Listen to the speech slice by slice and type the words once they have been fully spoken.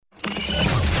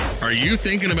Are you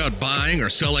thinking about buying or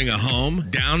selling a home,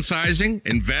 downsizing,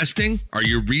 investing? Are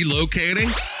you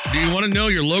relocating? Do you want to know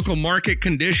your local market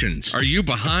conditions? Are you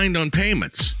behind on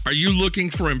payments? Are you looking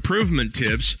for improvement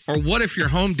tips? Or what if your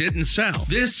home didn't sell?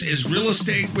 This is Real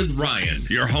Estate with Ryan,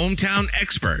 your hometown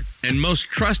expert and most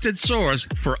trusted source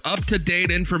for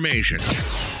up-to-date information.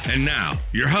 And now,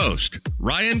 your host,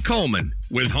 Ryan Coleman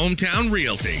with Hometown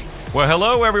Realty. Well,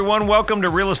 hello, everyone. Welcome to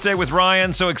Real Estate with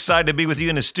Ryan. So excited to be with you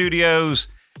in the studios.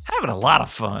 Having a lot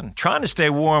of fun. Trying to stay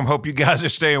warm. Hope you guys are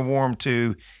staying warm,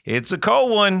 too. It's a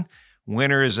cold one.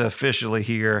 Winter is officially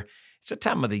here. It's the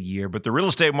time of the year, but the real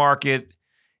estate market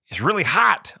is really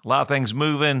hot. A lot of things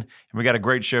moving, and we got a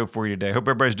great show for you today. Hope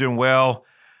everybody's doing well.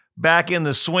 Back in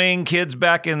the swing, kids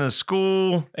back in the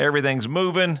school. Everything's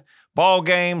moving. Ball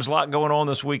games, a lot going on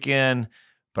this weekend.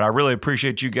 But I really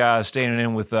appreciate you guys staying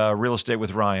in with Real Estate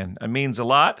with Ryan. It means a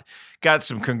lot. Got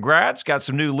some congrats, got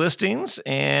some new listings,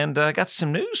 and got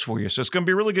some news for you. So it's going to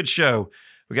be a really good show.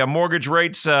 We got mortgage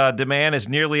rates demand is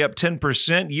nearly up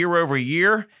 10% year over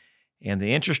year, and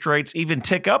the interest rates even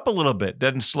tick up a little bit.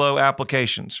 Doesn't slow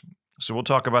applications. So we'll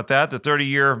talk about that. The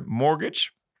 30-year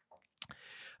mortgage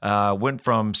went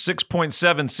from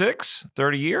 6.76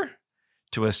 30-year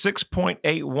to a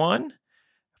 6.81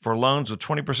 for loans with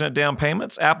 20% down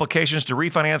payments. Applications to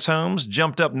refinance homes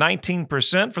jumped up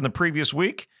 19% from the previous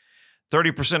week,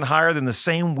 30% higher than the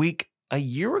same week a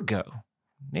year ago.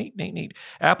 Neat.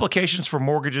 Applications for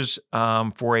mortgages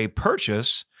for a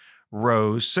purchase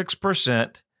rose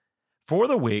 6% for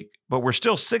the week, but we're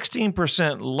still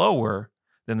 16% lower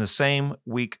than the same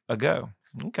week ago.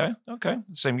 Okay.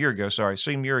 Same year ago. So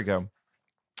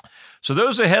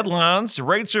those are headlines.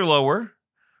 Rates are lower.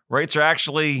 Rates are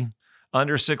actually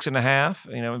under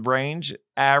 6.5, range,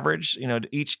 average,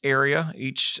 each area,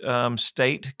 each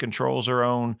state controls their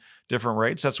own different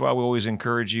rates. That's why we always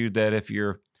encourage you that if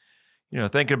you're,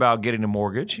 thinking about getting a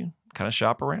mortgage, you kind of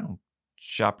shop around,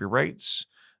 shop your rates.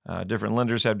 Different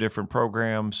lenders have different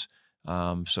programs,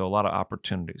 so a lot of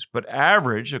opportunities. But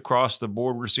average across the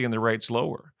board, we're seeing the rates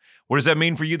lower. What does that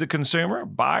mean for you, the consumer?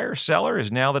 Buyer, seller, is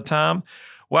now the time?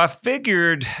 Well, I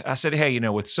said, hey,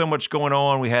 with so much going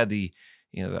on, we had the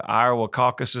Iowa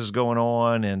caucuses going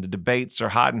on, and the debates are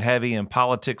hot and heavy, and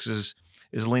politics is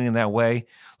leaning that way.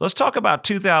 Let's talk about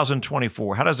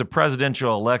 2024. How does the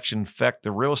presidential election affect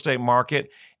the real estate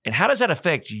market, and how does that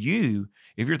affect you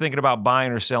if you're thinking about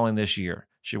buying or selling this year?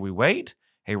 Should we wait?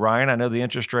 Hey, Ryan, I know the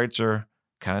interest rates are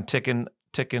kind of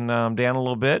ticking down a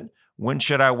little bit. When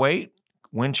should I wait?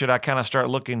 When should I kind of start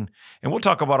looking? And we'll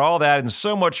talk about all that and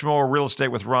so much more Real Estate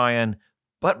with Ryan.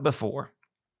 But before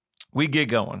we get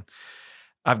going,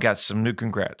 I've got some new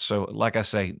congrats. So like I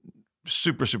say,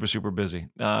 super busy.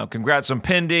 Congrats on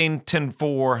pending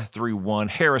 10431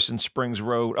 Harrison Springs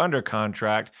Road under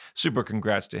contract. Super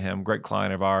congrats to him. Great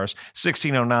client of ours.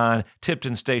 1609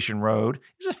 Tipton Station Road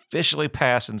is officially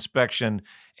past inspection,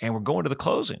 and we're going to the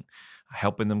closing,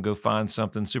 helping them go find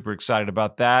something. Super excited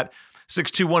about that.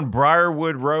 621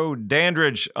 Briarwood Road,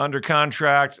 Dandridge, under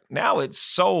contract. Now it's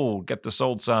sold. Got the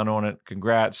sold sign on it.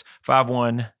 Congrats.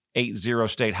 5180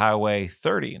 State Highway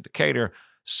 30 in Decatur,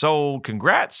 sold.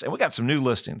 Congrats. And we got some new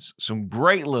listings, some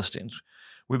great listings.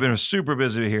 We've been super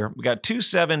busy here. We got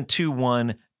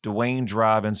 2721 Duane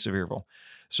Drive in Sevierville.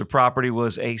 So property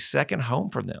was a second home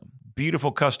for them.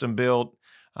 Beautiful custom built,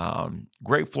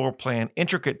 great floor plan,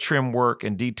 intricate trim work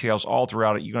and details all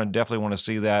throughout it. You're going to definitely want to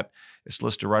see that. It's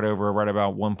listed right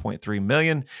about $1.3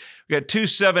 million. We got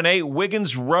 278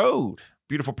 Wiggins Road.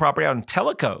 Beautiful property out in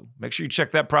Tellico. Make sure you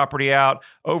check that property out.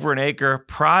 Over an acre,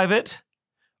 private,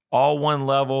 all one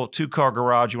level, 2-car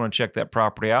garage. You want to check that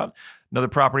property out. Another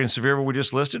property in Sevierville we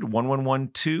just listed,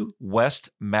 1112 West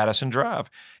Madison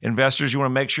Drive. Investors, you want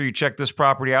to make sure you check this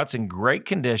property out. It's in great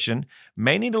condition.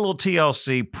 May need a little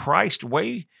TLC, priced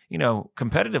way,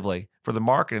 competitively for the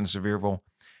market in Sevierville.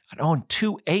 I own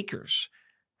 2 acres.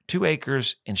 2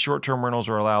 acres and short-term rentals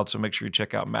are allowed, so make sure you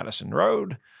check out Madison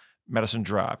Drive,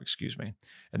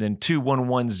 And then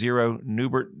 2110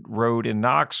 Newbert Road in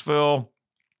Knoxville.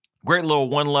 Great little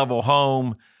one-level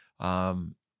home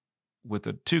with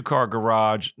a 2-car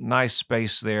garage, nice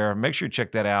space there. Make sure you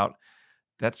check that out.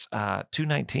 That's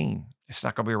 $219. It's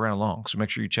not going to be around long, so make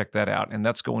sure you check that out. And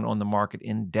that's going on the market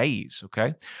in days,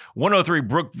 okay? 103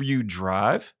 Brookview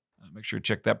Drive. Make sure you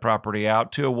check that property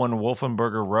out. 201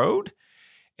 Wolfenberger Road.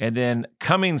 And then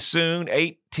coming soon,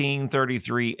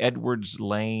 1833 Edwards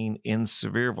Lane in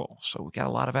Sevierville. So we got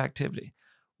a lot of activity.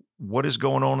 What is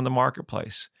going on in the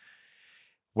marketplace?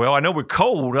 Well, I know we're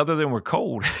cold. Other than we're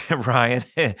cold, Ryan,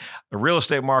 the real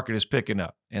estate market is picking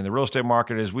up. And the real estate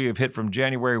market, as we have hit from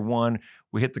January 1,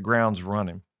 we hit the grounds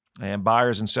running. And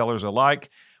buyers and sellers alike,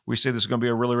 we say this is going to be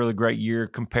a really, really great year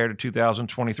compared to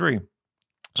 2023.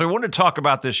 So we wanted to talk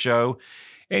about this show.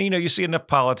 And, you see enough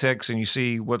politics and you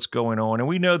see what's going on. And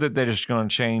we know that they're just going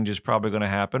to change is probably going to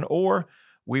happen. Or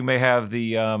we may have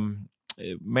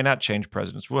it may not change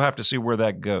presidents. We'll have to see where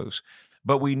that goes.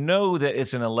 But we know that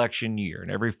it's an election year, and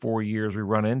every 4 years we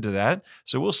run into that.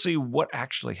 So we'll see what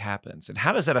actually happens and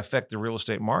how does that affect the real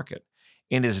estate market.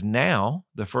 And is now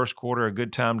the first quarter a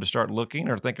good time to start looking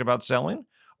or thinking about selling,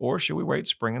 or should we wait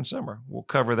spring and summer? We'll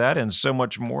cover that and so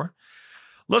much more.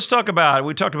 Let's talk about,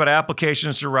 we talked about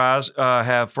applications to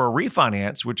have for a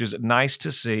refinance, which is nice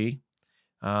to see,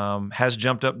 has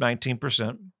jumped up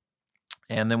 19%.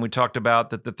 And then we talked about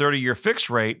that the 30-year fixed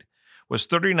rate was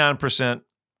 39%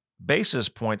 basis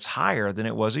points higher than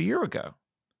it was a year ago,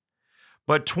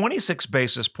 but 26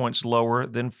 basis points lower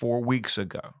than 4 weeks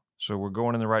ago. So we're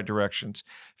going in the right directions.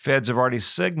 Feds have already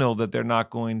signaled that they're not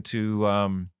going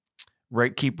to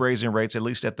keep raising rates, at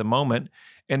least at the moment.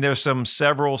 And there's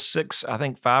several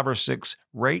 5 or 6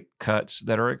 rate cuts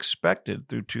that are expected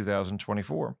through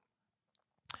 2024.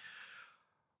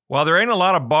 While there ain't a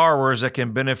lot of borrowers that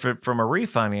can benefit from a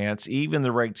refinance, even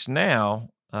the rates now,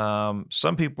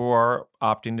 some people are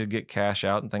opting to get cash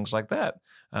out and things like that.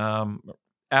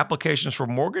 Applications for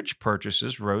mortgage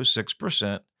purchases rose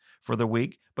 6% for the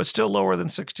week, but still lower than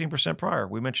 16% prior.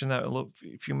 We mentioned that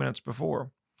a few minutes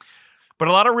before. But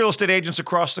a lot of real estate agents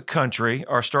across the country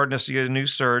are starting to see a new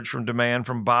surge from demand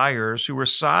from buyers who were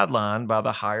sidelined by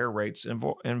the higher rates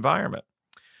environment.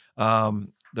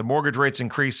 The mortgage rates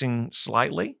increasing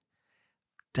slightly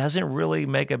doesn't really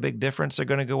make a big difference. They're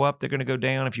going to go up. They're going to go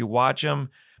down if you watch them,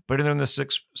 but they're in the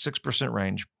 6%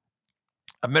 range.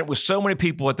 I met with so many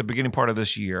people at the beginning part of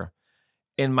this year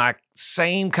in my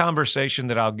same conversation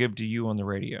that I'll give to you on the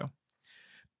radio.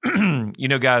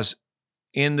 Guys,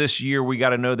 in this year, we got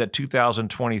to know that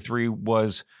 2023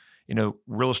 was,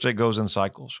 real estate goes in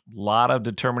cycles. A lot of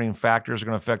determining factors are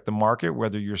going to affect the market,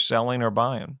 whether you're selling or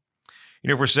buying.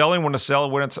 If we're selling, we want to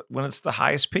sell when it's the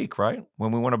highest peak, right?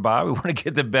 When we want to buy, we want to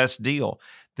get the best deal.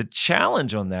 The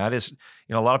challenge on that is,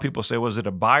 a lot of people say, was it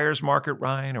a buyer's market,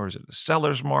 Ryan, or is it a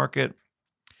seller's market?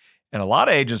 And a lot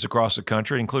of agents across the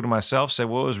country, including myself, say,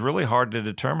 well, it was really hard to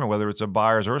determine whether it's a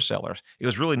buyer's or seller's. It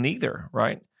was really neither,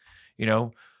 right?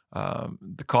 The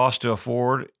cost to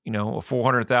afford, a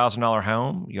 $400,000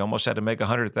 home, you almost had to make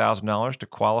 $100,000 to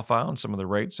qualify on some of the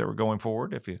rates that were going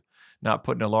forward if you're not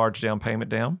putting a large down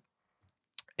payment down.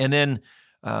 And then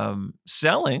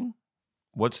selling,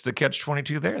 what's the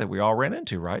catch-22 there that we all ran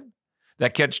into, right?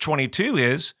 That catch-22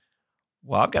 is,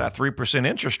 well, I've got a 3%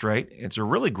 interest rate. It's a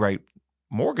really great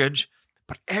mortgage,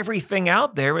 but everything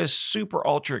out there is super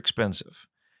ultra expensive.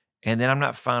 And then I'm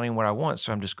not finding what I want,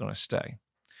 so I'm just going to stay.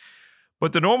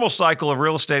 But the normal cycle of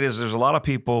real estate is there's a lot of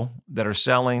people that are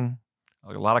selling,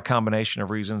 a lot of combination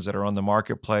of reasons that are on the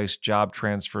marketplace, job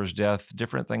transfers, death,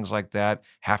 different things like that,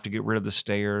 have to get rid of the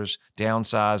stairs,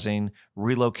 downsizing,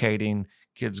 relocating,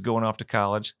 kids going off to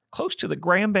college, close to the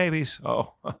grandbabies.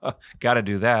 Oh, got to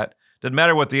do that. Doesn't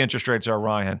matter what the interest rates are,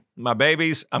 Ryan. My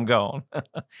babies, I'm gone.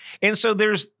 And so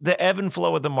there's the ebb and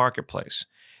flow of the marketplace.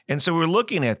 And so we're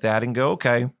looking at that and go,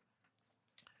 okay,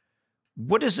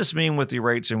 what does this mean with the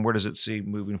rates and where does it see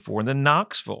moving forward in the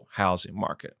Knoxville housing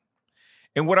market?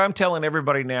 And what I'm telling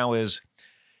everybody now is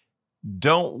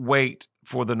don't wait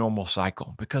for the normal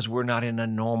cycle because we're not in a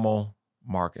normal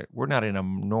market. We're not in a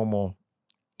normal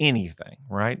anything,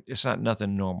 right? It's not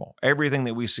nothing normal. Everything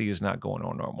that we see is not going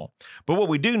on normal. But what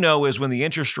we do know is when the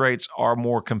interest rates are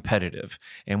more competitive,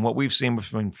 and what we've seen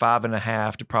between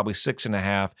 5.5 to probably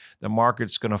 6.5, the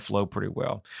market's going to flow pretty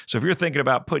well. So if you're thinking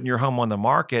about putting your home on the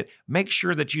market, make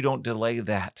sure that you don't delay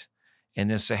that and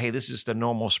then say, hey, this is the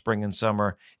normal spring and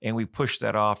summer, and we push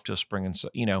that off to spring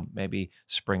and, maybe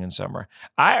spring and summer.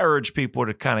 I urge people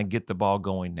to kind of get the ball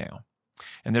going now.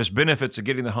 And there's benefits of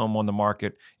getting the home on the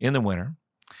market in the winter.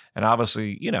 And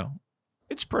obviously,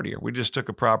 it's prettier. We just took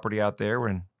a property out there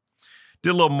and did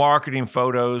a little marketing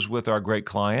photos with our great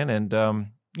client. And,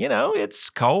 it's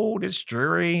cold, it's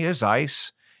dreary, it's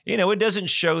ice. It doesn't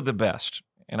show the best.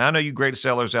 And I know you great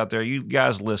sellers out there, you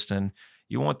guys listening,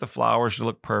 you want the flowers to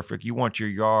look perfect. You want your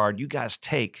yard. You guys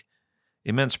take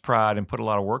immense pride and put a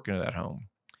lot of work into that home.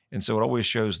 And so it always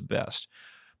shows the best.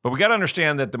 But we got to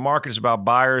understand that the market is about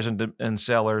buyers and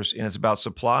sellers, and it's about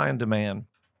supply and demand.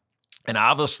 And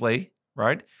obviously,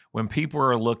 right, when people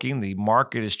are looking, the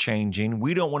market is changing.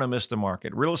 We don't want to miss the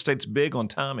market. Real estate's big on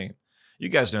timing. You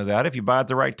guys know that. If you buy at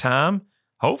the right time,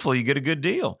 hopefully you get a good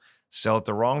deal. Sell at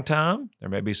the wrong time, there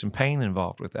may be some pain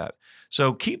involved with that.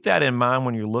 So keep that in mind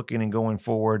when you're looking and going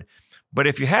forward. But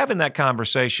if you're having that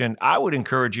conversation, I would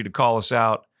encourage you to call us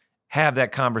out have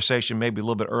that conversation maybe a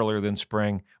little bit earlier than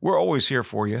spring, we're always here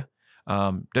for you.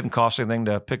 Didn't cost anything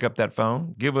to pick up that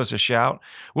phone. Give us a shout.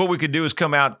 What we could do is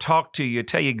come out, talk to you,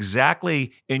 tell you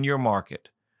exactly in your market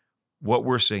what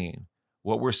we're seeing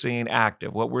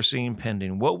active, what we're seeing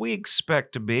pending, what we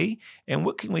expect to be, and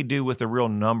what can we do with a real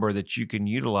number that you can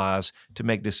utilize to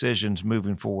make decisions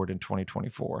moving forward in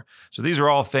 2024. So these are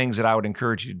all things that I would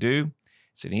encourage you to do.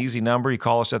 It's an easy number. You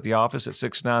call us at the office at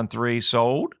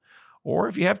 693-SOLD, or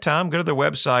if you have time, go to their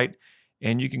website,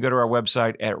 and you can go to our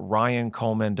website at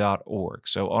ryancoleman.org.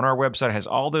 So on our website, it has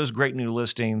all those great new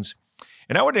listings.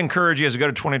 And I would encourage you as we go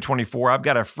to 2024, I've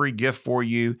got a free gift for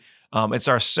you. It's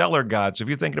our seller guide. So if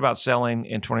you're thinking about selling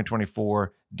in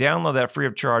 2024, download that free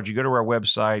of charge. You go to our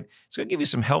website. It's going to give you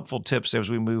some helpful tips as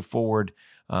we move forward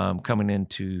coming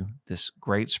into this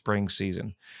great spring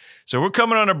season. So we're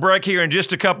coming on a break here in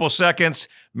just a couple of seconds.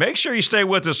 Make sure you stay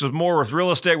with us with more with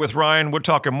Real Estate with Ryan. We're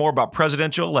talking more about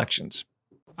presidential elections.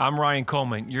 I'm Ryan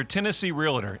Coleman, your Tennessee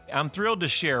realtor. I'm thrilled to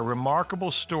share a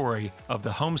remarkable story of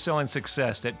the home selling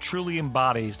success that truly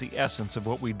embodies the essence of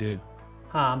what we do.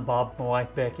 Hi, I'm Bob, my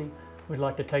wife Becky. We'd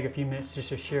like to take a few minutes just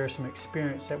to share some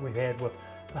experience that we've had with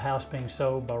a house being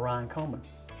sold by Ryan Coleman.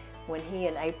 When he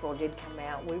and April did come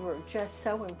out, we were just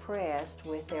so impressed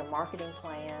with their marketing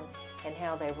plan and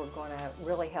how they were going to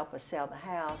really help us sell the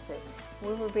house that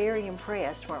we were very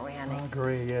impressed, weren't we, honey? I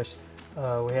agree, yes.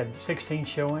 We had 16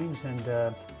 showings,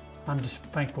 and I'm just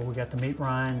thankful we got to meet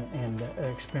Ryan and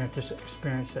experience this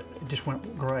experience that it just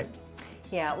went great.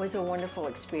 Yeah, it was a wonderful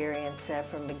experience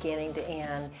from beginning to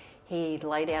end. He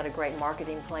laid out a great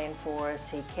marketing plan for us.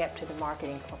 He kept to the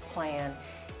marketing plan.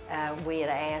 We had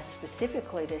asked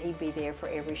specifically that he be there for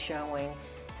every showing,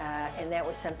 and that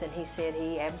was something he said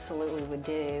he absolutely would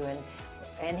do,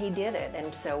 and he did it.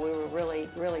 And so we were really,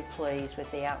 really pleased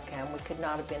with the outcome. We could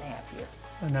not have been happier.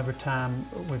 Another time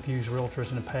we've used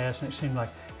realtors in the past, and it seemed like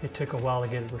it took a while to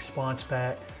get a response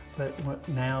back, but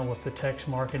now with the text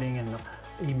marketing and the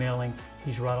emailing,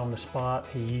 he's right on the spot.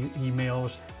 He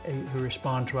emails, he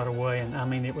responds right away, and I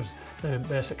mean, it was the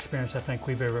best experience I think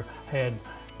we've ever had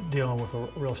dealing with a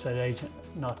real estate agent.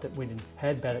 Not that we didn't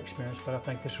had bad experience, but I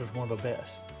think this was one of the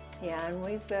best. Yeah, and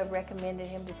we've recommended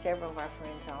him to several of our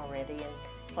friends already and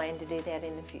plan to do that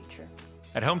in the future.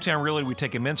 At Hometown Realty, we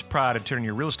take immense pride in turning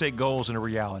your real estate goals into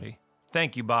reality.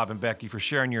 Thank you, Bob and Becky, for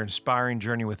sharing your inspiring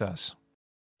journey with us.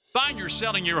 Buying or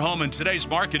selling your home in today's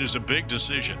market is a big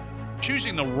decision.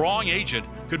 Choosing the wrong agent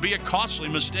could be a costly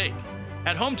mistake.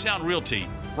 At Hometown Realty,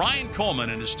 Ryan Coleman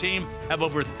and his team have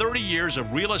over 30 years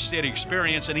of real estate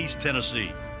experience in East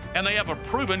Tennessee, and they have a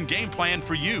proven game plan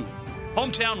for you.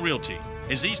 Hometown Realty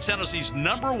is East Tennessee's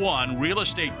 #1 real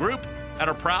estate group and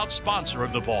a proud sponsor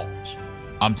of the Vols.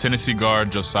 I'm Tennessee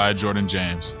guard Josiah Jordan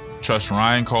James. Trust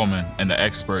Ryan Coleman and the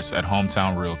experts at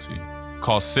Hometown Realty.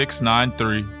 Call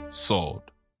 693-SOLD.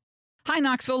 Hi,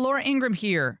 Knoxville. Laura Ingram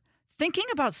here. Thinking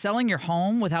about selling your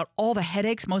home without all the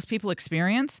headaches most people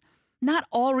experience? Not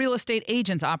all real estate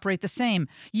agents operate the same.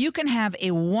 You can have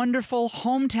a wonderful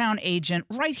hometown agent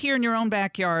right here in your own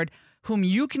backyard whom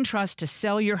you can trust to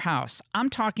sell your house.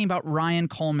 I'm talking about Ryan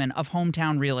Coleman of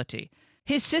Hometown Realty.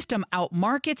 His system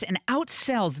outmarkets and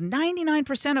outsells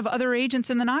 99% of other agents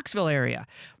in the Knoxville area.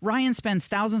 Ryan spends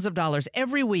thousands of dollars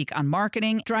every week on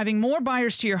marketing, driving more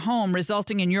buyers to your home,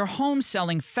 resulting in your home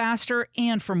selling faster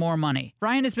and for more money.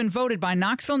 Ryan has been voted by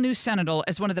Knoxville News Sentinel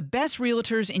as one of the best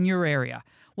realtors in your area.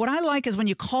 What I like is when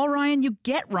you call Ryan, you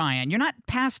get Ryan. You're not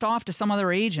passed off to some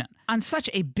other agent. On such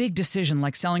a big decision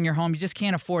like selling your home, you just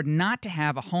can't afford not to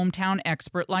have a hometown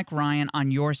expert like Ryan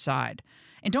on your side.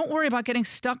 And don't worry about getting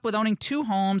stuck with owning 2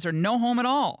 homes or no home at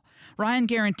all. Ryan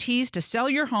guarantees to sell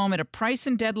your home at a price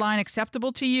and deadline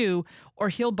acceptable to you, or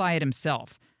he'll buy it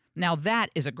himself. Now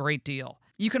that is a great deal.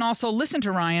 You can also listen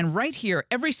to Ryan right here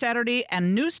every Saturday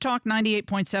on News Talk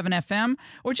 98.7 FM,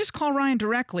 or just call Ryan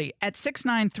directly at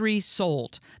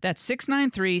 693-SOLD. That's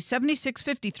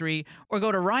 693-7653, or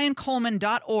go to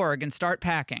ryancoleman.org and start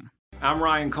packing. I'm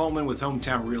Ryan Coleman with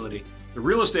Hometown Realty. The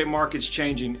real estate market's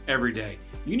changing every day.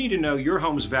 You need to know your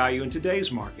home's value in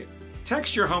today's market.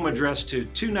 Text your home address to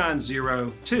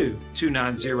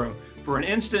 290-2290 for an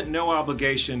instant, no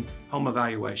obligation home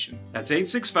evaluation. That's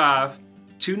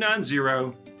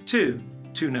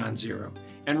 865-290-2290.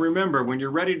 And remember, when you're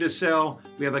ready to sell,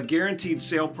 we have a guaranteed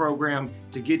sale program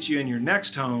to get you in your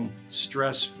next home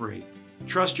stress-free.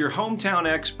 Trust your hometown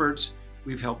experts.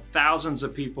 We've helped thousands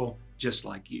of people just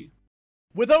like you.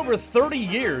 With over 30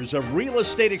 years of real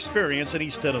estate experience in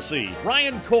East Tennessee,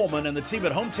 Ryan Coleman and the team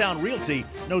at Hometown Realty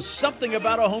know something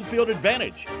about a home field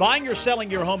advantage. Buying or selling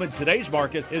your home in today's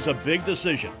market is a big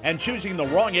decision, and choosing the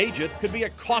wrong agent could be a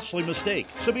costly mistake.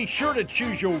 So be sure to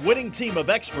choose your winning team of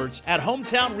experts at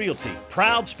Hometown Realty,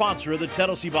 proud sponsor of the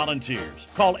Tennessee Volunteers.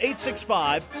 Call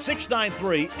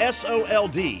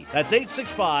 865-693-SOLD. That's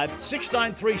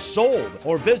 865-693-SOLD,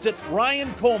 or visit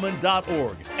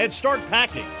ryancoleman.org and start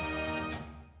packing.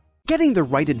 Getting the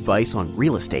right advice on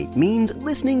real estate means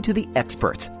listening to the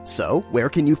experts. So, where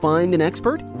can you find an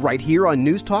expert? Right here on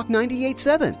News Talk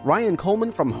 98.7. Ryan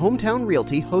Coleman from Hometown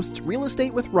Realty hosts Real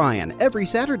Estate with Ryan every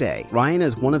Saturday. Ryan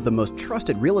is one of the most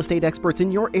trusted real estate experts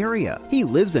in your area. He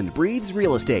lives and breathes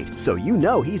real estate, so you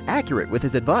know he's accurate with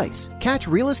his advice. Catch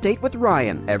Real Estate with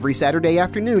Ryan every Saturday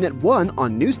afternoon at 1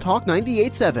 on News Talk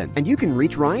 98.7. And you can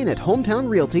reach Ryan at Hometown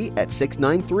Realty at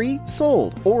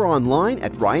 693-SOLD or online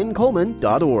at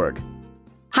ryancoleman.org.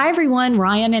 Hi everyone,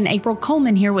 Ryan and April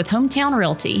Coleman here with Hometown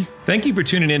Realty. Thank you for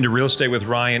tuning in to Real Estate with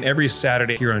Ryan every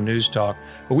Saturday here on News Talk,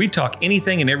 where we talk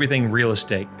anything and everything real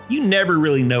estate. You never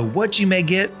really know what you may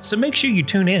get, so make sure you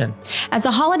tune in. As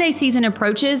the holiday season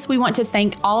approaches, we want to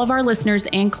thank all of our listeners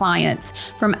and clients.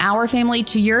 From our family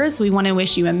to yours, we want to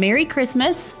wish you a Merry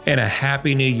Christmas and a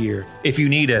Happy New Year. If you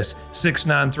need us,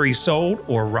 693-SOLD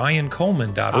or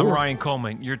ryancoleman.org. I'm Ryan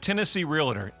Coleman, your Tennessee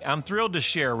realtor. I'm thrilled to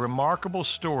share a remarkable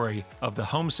story of the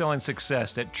home selling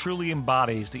success that truly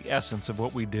embodies the essence of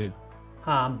what we do.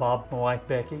 Hi, I'm Bob, my wife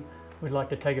Becky. We'd like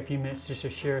to take a few minutes just to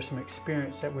share some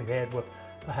experience that we've had with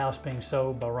a house being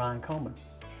sold by Ryan Coleman.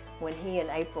 When he and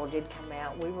April did come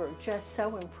out, we were just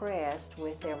so impressed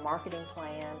with their marketing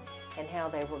plan and how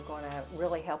they were going to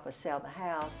really help us sell the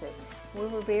house that we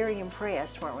were very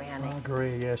impressed, weren't we, honey? I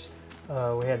agree, yes.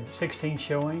 We had 16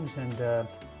 showings, and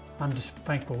I'm just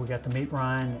thankful we got to meet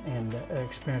Ryan and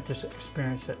experience this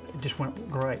experience that it just went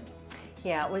great.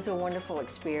 Yeah, it was a wonderful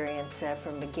experience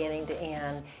from beginning to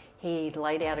end. He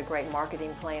laid out a great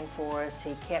marketing plan for us.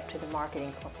 He kept to the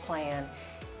marketing plan.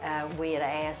 We had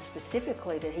asked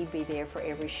specifically that he be there for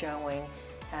every showing,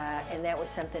 and that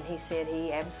was something he said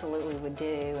he absolutely would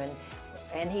do,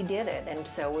 and he did it. And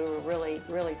so we were really,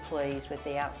 really pleased with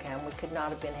the outcome. We could not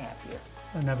have been happier.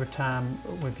 Another time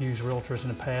we've used realtors in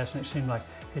the past, and it seemed like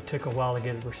it took a while to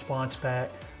get a response back,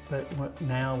 but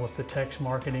now with the text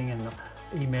marketing and the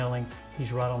emailing,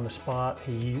 he's right on the spot.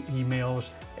 He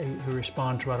emails, he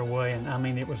responds right away, and I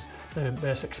mean, it was the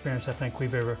best experience I think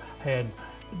we've ever had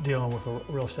dealing with a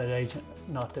real estate agent.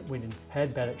 Not that we didn't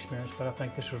had bad experience, but I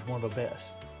think this was one of the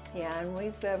best. Yeah, and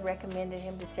we've recommended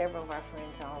him to several of our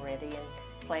friends already and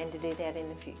plan to do that in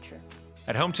the future.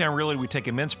 At Hometown Realty, we take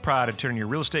immense pride in turning your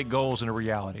real estate goals into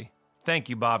reality. Thank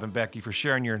you, Bob and Becky, for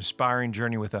sharing your inspiring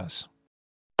journey with us.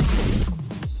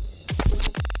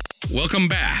 Welcome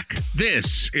back.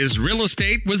 This is Real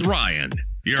Estate with Ryan,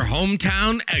 your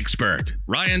hometown expert.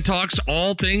 Ryan talks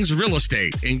all things real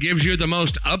estate and gives you the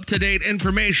most up-to-date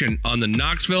information on the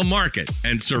Knoxville market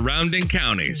and surrounding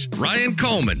counties. Ryan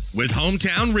Coleman with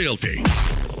Hometown Realty.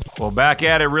 Well, back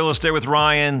at it, Real Estate with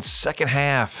Ryan. Second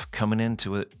half coming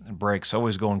into it. Breaks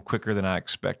always going quicker than I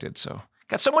expected. So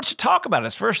got so much to talk about.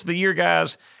 It's first of the year,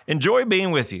 guys. Enjoy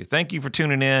being with you. Thank you for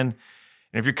tuning in.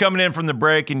 And if you're coming in from the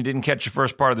break and you didn't catch the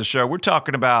first part of the show, we're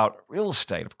talking about real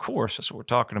estate. Of course, that's what we're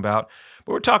talking about.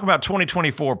 But we're talking about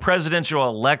 2024 presidential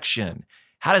election.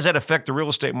 How does that affect the real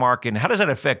estate market? And how does that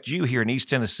affect you here in East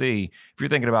Tennessee? If you're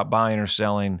thinking about buying or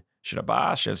selling, should I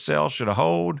buy? Should I sell? Should I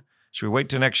hold? Should we wait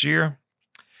till next year?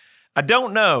 I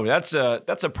don't know. That's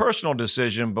a personal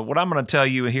decision. But what I'm going to tell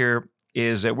you here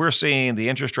is that we're seeing the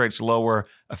interest rates lower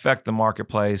affect the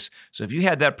marketplace. So if you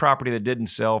had that property that didn't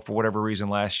sell for whatever reason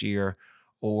last year,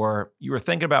 or you were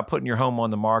thinking about putting your home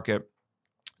on the market,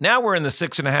 now we're in the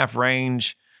 6.5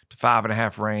 range to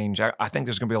 5.5 range. I think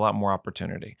there's going to be a lot more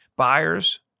opportunity.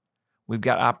 Buyers, we've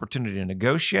got opportunity to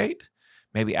negotiate.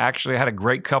 Maybe actually I had a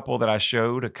great couple that I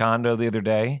showed a condo the other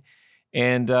day,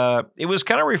 and it was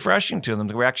kind of refreshing to them.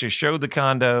 We actually showed the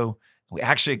condo. We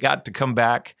actually got to come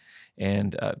back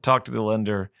and talk to the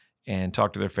lender and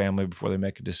talk to their family before they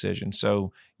make a decision.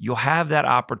 So you'll have that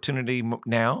opportunity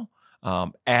now.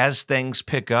 As things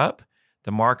pick up,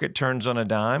 the market turns on a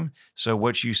dime. So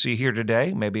what you see here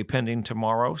today may be pending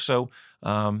tomorrow. So,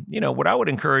 what I would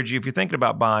encourage you, if you're thinking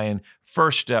about buying,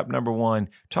 first step, number one,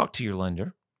 talk to your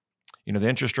lender. The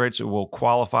interest rates that will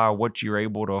qualify what you're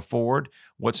able to afford,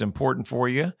 what's important for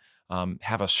you,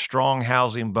 have a strong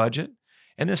housing budget,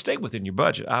 and then stay within your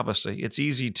budget. Obviously, it's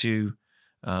easy to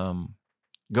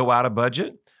go out of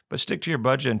budget, but stick to your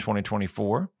budget in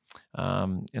 2024.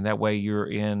 And that way you're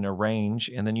in a range,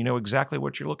 and then you know exactly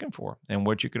what you're looking for and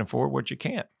what you can afford, what you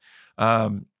can't.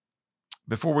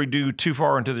 Before we do too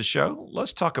far into the show,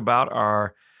 let's talk about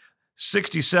our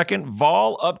 60-second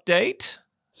Vol update.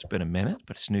 It's been a minute,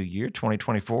 but it's new year,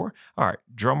 2024. All right,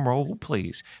 drum roll,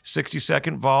 please.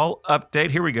 60-second Vol update.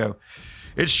 Here we go.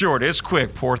 It's short. It's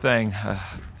quick. Poor thing.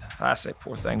 I say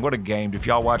poor thing. What a game. If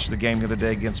y'all watched the game the other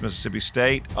day against Mississippi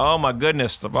State, oh, my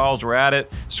goodness. The Vols were at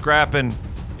it, scrapping.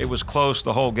 It was close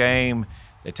the whole game.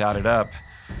 They tied it up.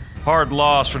 Hard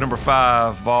loss for number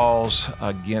 5, Vols,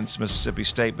 against Mississippi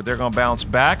State, but they're going to bounce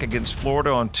back against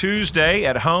Florida on Tuesday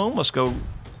at home. Let's go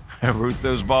root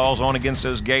those Vols on against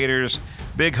those Gators.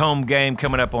 Big home game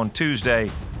coming up on Tuesday.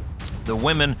 The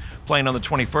women playing on the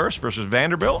 21st versus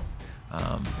Vanderbilt.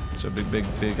 So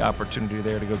big opportunity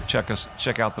there to go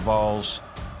check out the Vols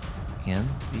in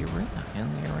the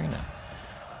arena.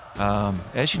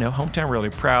 As you know, Hometown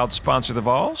Realty, proud sponsor of the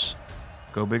Vols.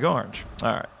 Go Big Orange.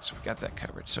 All right, so we got that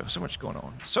covered. So much going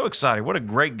on. So excited. What a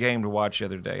great game to watch the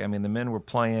other day. I mean, the men were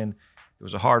playing. It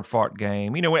was a hard-fought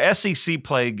game. You know, when SEC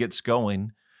play gets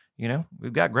going, you know,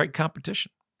 we've got great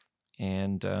competition.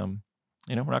 And,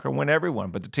 you know, we're not going to win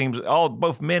everyone, but the teams,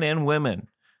 both men and women,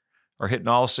 are hitting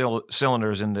all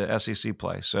cylinders into SEC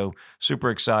play. So super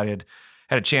excited.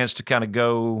 Had a chance to kind of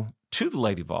go to the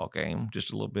Lady Vol game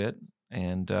just a little bit.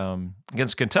 And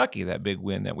against Kentucky, that big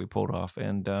win that we pulled off.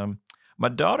 And my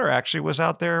daughter actually was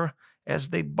out there as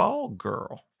the ball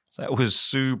girl. So that was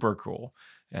super cool.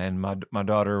 And my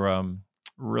daughter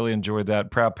really enjoyed that.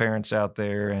 Proud parents out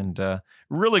there, and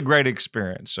really great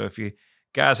experience. So if you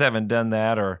guys haven't done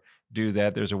that or do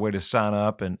that, there's a way to sign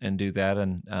up and do that.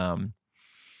 And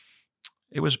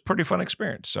it was a pretty fun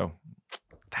experience. So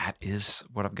that is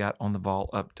what I've got on the Vol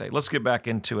update. Let's get back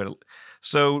into it.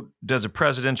 So does a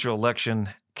presidential election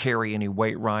carry any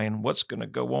weight, Ryan? What's going to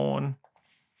go on?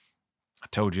 I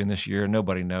told you in this year,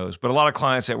 nobody knows. But a lot of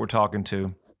clients that we're talking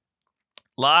to,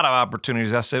 a lot of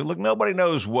opportunities. I said, look, nobody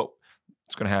knows what's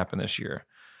going to happen this year.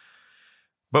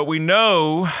 But we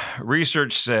know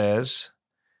research says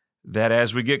that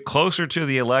as we get closer to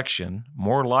the election,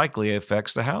 more likely it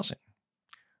affects the housing,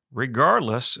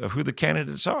 regardless of who the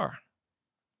candidates are.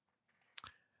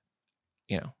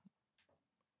 You know,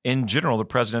 in general, the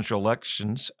presidential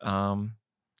elections,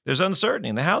 there's uncertainty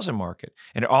in the housing market,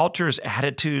 and it alters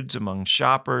attitudes among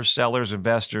shoppers, sellers,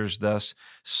 investors, thus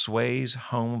sways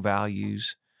home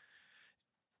values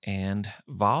and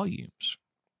volumes.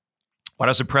 Why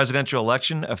does a presidential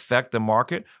election affect the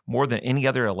market more than any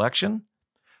other election?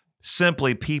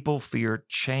 Simply, people fear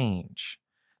change.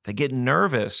 They get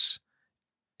nervous,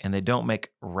 and they don't make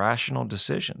rational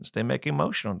decisions. They make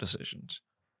emotional decisions.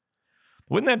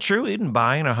 Wouldn't that true? Even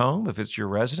buying a home, if it's your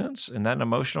residence, and that an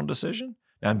emotional decision?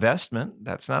 Now, investment,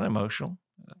 that's not emotional.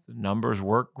 If the numbers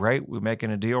work, great. We're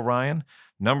making a deal, Ryan.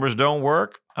 Numbers don't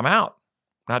work, I'm out.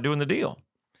 Not doing the deal.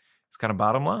 It's kind of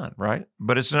bottom line, right?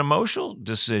 But it's an emotional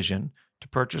decision to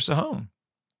purchase a home.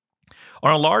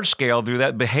 On a large scale, through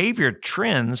that behavior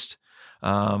trends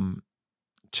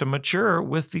to mature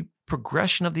with the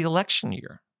progression of the election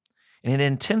year. And it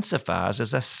intensifies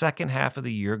as the second half of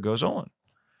the year goes on.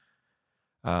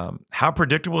 How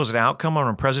predictable is an outcome on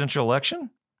a presidential election?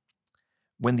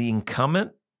 When the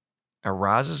incumbent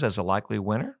arises as a likely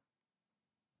winner?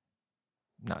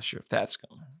 Not sure if that's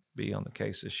going to be on the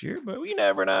case this year, but you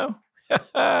never know.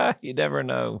 You never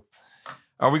know.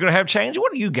 Are we going to have change?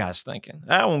 What are you guys thinking?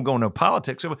 I won't go into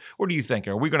politics. What are you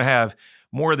thinking? Are we going to have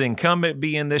more of the incumbent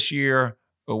be in this year,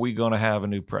 or are we going to have a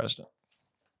new president?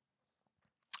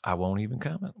 I won't even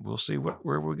comment. We'll see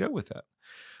where we go with that.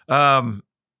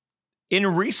 In a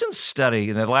recent study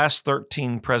in the last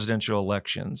 13 presidential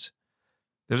elections,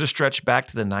 there's a stretch back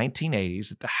to the 1980s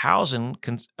that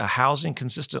a housing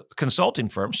consulting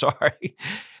firm,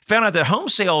 found out that home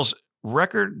sales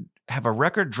have a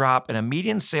record drop in a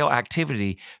median sale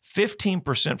activity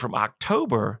 15% from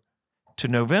October to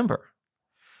November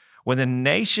when the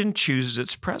nation chooses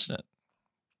its president.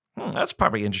 That's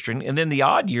probably interesting. And then the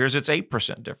odd years, it's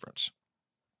 8% difference.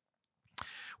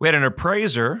 We had an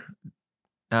appraiser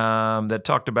that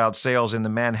talked about sales in the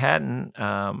Manhattan,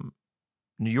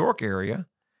 New York area,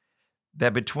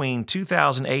 that between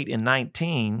 2008 and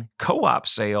 19, co-op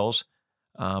sales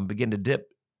began to dip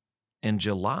in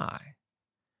July,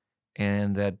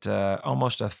 and that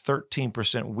almost a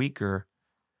 13% weaker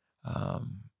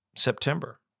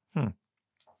September.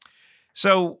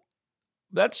 So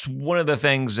that's one of the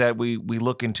things that we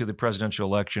look into the presidential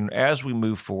election as we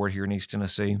move forward here in East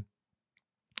Tennessee,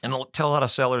 and I'll tell a lot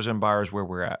of sellers and buyers where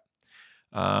we're at.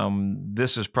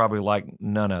 This is probably like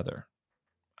none other.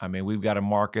 I mean, we've got a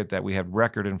market that we have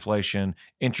record inflation,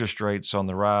 interest rates on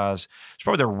the rise. It's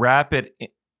probably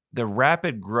the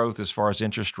rapid growth as far as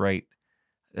interest rate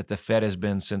that the Fed has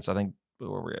been since, I think, where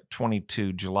we're at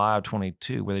July of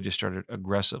 22, where they just started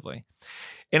aggressively.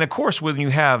 And of course, when you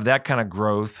have that kind of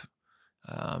growth,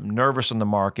 nervous in the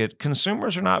market,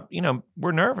 consumers are not,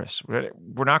 we're nervous.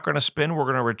 We're not going to spend, we're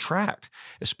going to retract,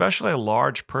 especially a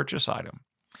large purchase item.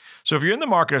 So if you're in the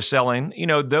market of selling,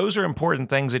 those are important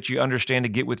things that you understand to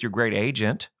get with your great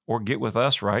agent or get with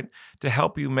us, right, to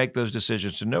help you make those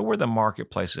decisions, to know where the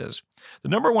marketplace is. The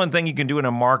number one thing you can do in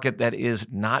a market that is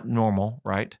not normal,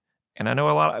 right? And I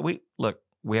know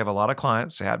we have a lot of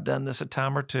clients that have done this a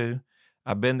time or two.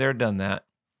 I've been there, done that.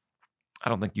 I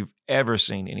don't think you've ever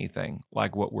seen anything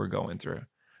like what we're going through,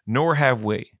 nor have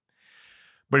we.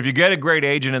 But if you get a great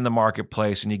agent in the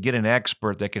marketplace and you get an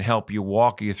expert that can help you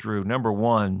walk you through, number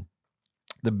one,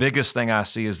 the biggest thing I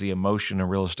see is the emotion in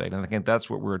real estate. And I think that's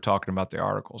what we were talking about the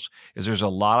articles, is there's a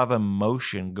lot of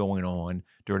emotion going on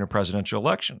during a presidential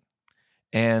election.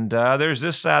 And there's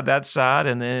this side, that side,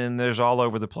 and then there's all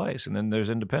over the place. And then there's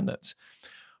independents.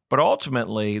 But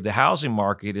ultimately, the housing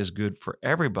market is good for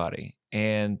everybody.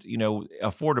 And,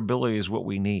 affordability is what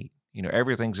we need.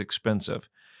 Everything's expensive.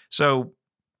 So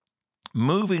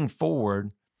moving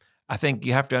forward, I think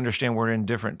you have to understand we're in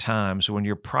different times. So when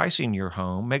you're pricing your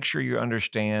home, make sure you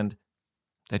understand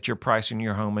that you're pricing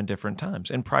your home in different times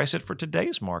and price it for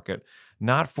today's market,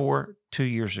 not for 2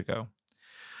 years ago.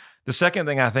 The second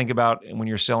thing I think about when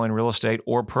you're selling real estate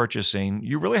or purchasing,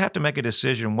 you really have to make a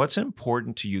decision. What's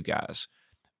important to you guys?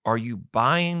 Are you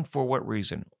buying for what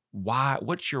reason? Why?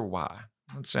 What's your why?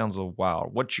 That sounds a little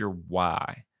wild. What's your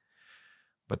why?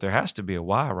 But there has to be a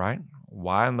why, right?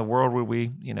 Why in the world would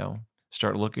we,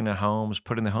 start looking at homes,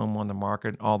 putting the home on the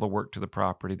market, all the work to the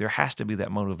property? There has to be that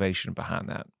motivation behind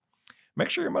that. Make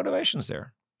sure your motivation's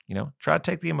there. Try to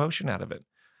take the emotion out of it.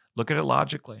 Look at it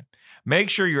logically. Make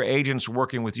sure your agent's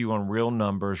working with you on real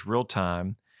numbers, real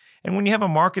time. And when you have a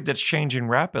market that's changing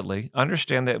rapidly,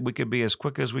 understand that we could be as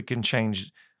quick as we can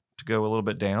change to go a little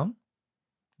bit down.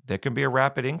 There can be a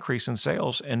rapid increase in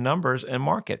sales and numbers and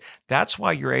market. That's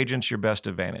why your agent's your best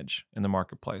advantage in the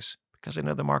marketplace, because they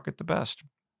know the market the best.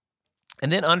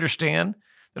 And then understand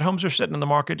that homes are sitting in the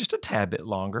market just a tad bit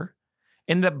longer,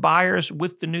 and that buyers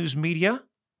with the news media,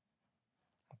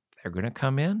 they're going to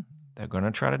come in. They're going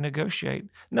to try to negotiate.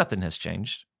 Nothing has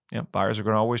changed. Buyers are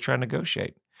going to always try to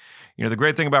negotiate. The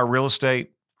great thing about real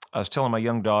estate, I was telling my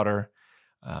young daughter,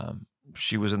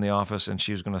 she was in the office and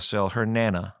she was going to sell her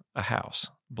Nana a house.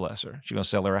 Bless her. She's going to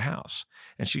sell her a house.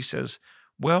 And she says,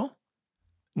 well,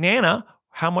 Nana,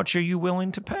 how much are you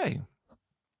willing to pay?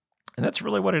 And that's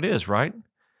really what it is, right?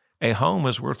 A home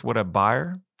is worth what a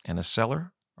buyer and a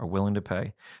seller are willing to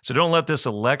pay. So don't let this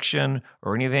election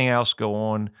or anything else go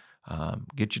on,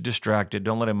 get you distracted.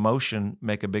 Don't let emotion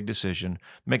make a big decision.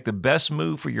 Make the best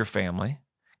move for your family.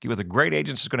 Get with a great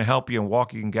agent that's going to help you and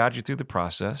walk you and guide you through the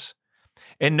process.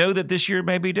 And know that this year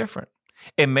may be different.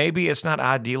 And maybe it's not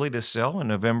ideally to sell in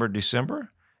November,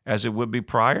 December, as it would be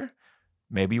prior.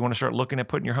 Maybe you want to start looking at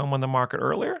putting your home on the market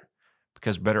earlier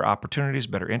because better opportunities,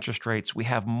 better interest rates. We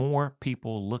have more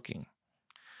people looking.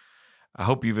 I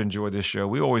hope you've enjoyed this show.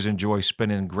 We always enjoy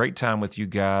spending great time with you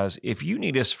guys. If you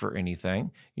need us for anything,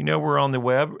 we're on the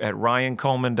web at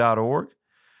ryancoleman.org.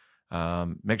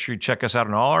 Make sure you check us out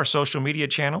on all our social media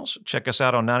channels. Check us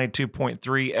out on 92.3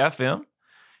 FM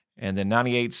and then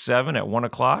 98.7 at 1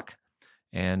 o'clock.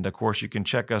 And, of course, you can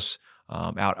check us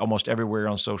out almost everywhere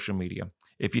on social media.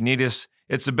 If you need us,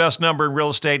 it's the best number in real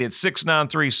estate. It's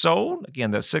 693-SOLD.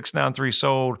 Again, that's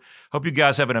 693-SOLD. Hope you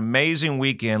guys have an amazing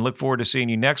weekend. Look forward to seeing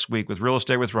you next week with Real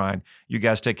Estate with Ryan. You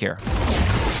guys take care.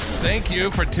 Thank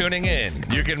you for tuning in.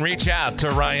 You can reach out to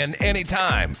Ryan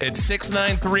anytime at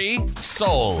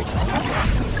 693-SOLD.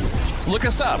 Look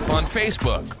us up on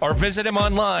Facebook or visit him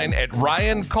online at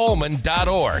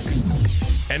ryancoleman.org.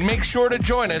 And make sure to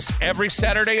join us every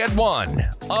Saturday at 1,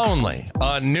 only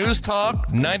on News Talk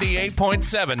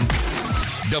 98.7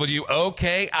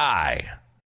 WOKI.